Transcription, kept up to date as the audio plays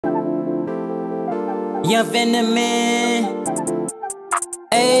Young VanTheMan.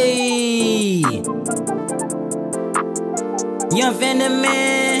 Ayy. Young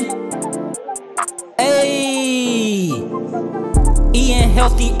VanTheMan. Ayy. Eating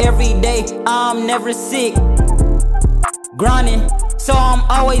healthy every day, I'm never sick. Grinding, so I'm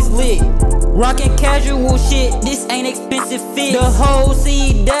always lit. Rockin' casual shit, this ain't expensive fit. The whole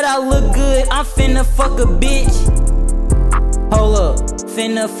see that I look good, I'm finna fuck a bitch. Hold up,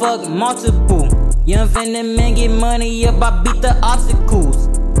 finna fuck multiple. Young VanTheMan get money up, I beat the obstacles.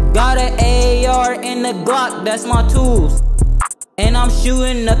 Got an AR and a Glock, that's my tools. And I'm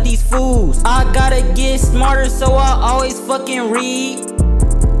shooting up these fools. I gotta get smarter, so I always fucking read.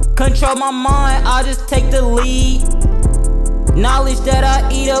 Control my mind, I just take the lead. Knowledge that I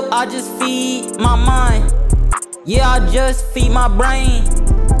eat up, I just feed my mind. Yeah, I just feed my brain.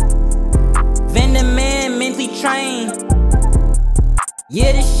 VanTheMan mentally trained.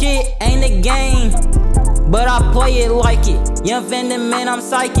 Yeah, this shit ain't a game, but I play it like it. Young VanTheMan, I'm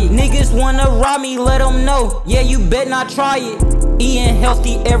psychic. Niggas wanna rob me, let them know. Yeah, you bet not try it. Eating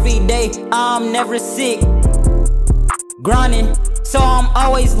healthy every day, I'm never sick. Grinding, so I'm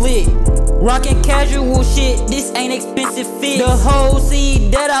always lit. Rockin' casual shit, this ain't expensive fit. The whole see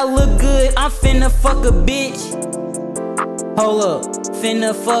that I look good, I'm finna fuck a bitch. Hold up,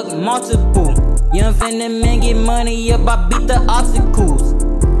 finna fuck multiple. Young VanTheMan get money up, I beat the obstacles.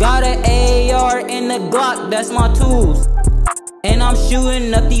 Got an AR and a Glock, that's my tools. And I'm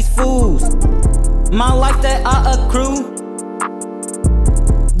shooting up these fools. My life that I accrue,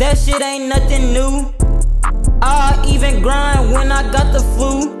 that shit ain't nothing new. I even grind when I got the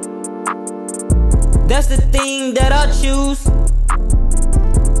flu. That's the thing that I choose.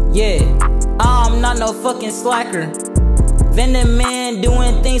 Yeah, I'm not no fucking slacker. VanTheMan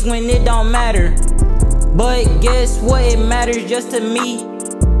doing things when it don't matter. But guess what, it matters just to me.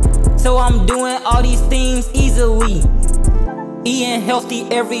 So I'm doing all these things easily. Eating healthy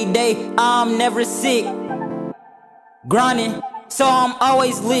every day, I'm never sick. Grinding, so I'm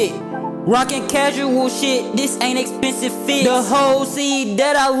always lit. Rockin' casual shit, this ain't expensive fit. The whole see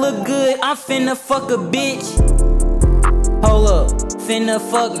that I look good, I'm finna fuck a bitch. Hold up, finna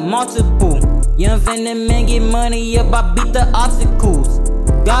fuck multiple. Young VanTheMan get money up, I beat the obstacles.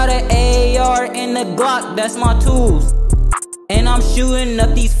 Got an AR and a Glock, that's my tools. And I'm shooting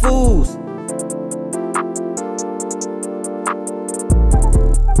up these fools.